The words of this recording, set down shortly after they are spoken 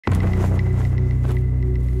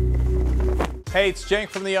Hey, it's Cenk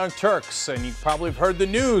from the Young Turks, and you probably have heard the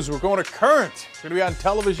news. We're going to Current. We're going to be on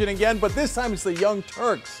television again, but this time it's the Young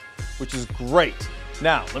Turks, which is great.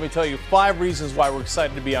 Now, let me tell you 5 reasons why we're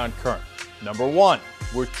excited to be on Current. Number 1,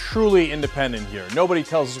 we're truly independent here. Nobody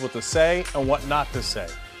tells us what to say and what not to say.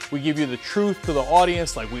 We give you the truth to the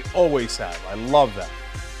audience like we always have. I love that.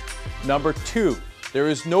 Number 2, there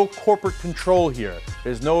is no corporate control here.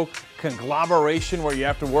 There's no conglomeration where you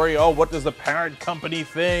have to worry, oh, what does the parent company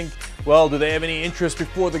think? Well, do they have any interest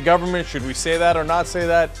before the government? Should we say that or not say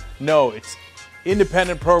that? No, it's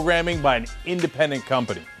independent programming by an independent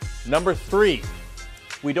company. Number 3,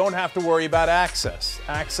 we don't have to worry about access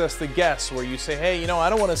to guests where you say, hey, you know, I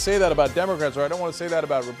don't want to say that about Democrats or I don't want to say that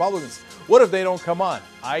about Republicans. What if they don't come on?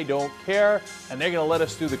 I don't care, and they're going to let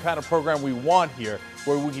us do the kind of program we want here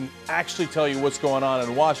where we can actually tell you what's going on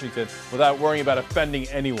in Washington without worrying about offending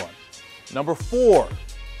anyone. Number 4,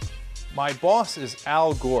 my boss is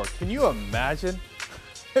Al Gore. Can you imagine?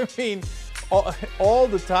 I mean, all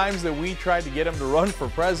the times that we tried to get him to run for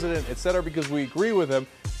president, etc., because we agree with him,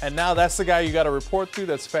 and now that's the guy you got to report to.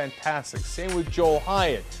 That's fantastic. Same with Joel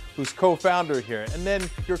Hyatt, who's co-founder here. And then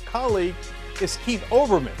your colleague is Keith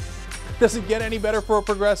Olbermann. Does it get any better for a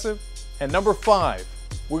progressive? And number 5,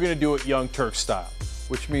 we're going to do it Young Turk style,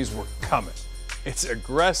 which means we're coming. It's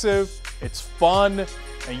aggressive, it's fun,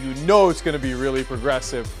 and you know it's going to be really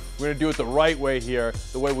progressive. We're going to do it the right way here,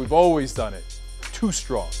 the way we've always done it. Too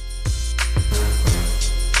strong.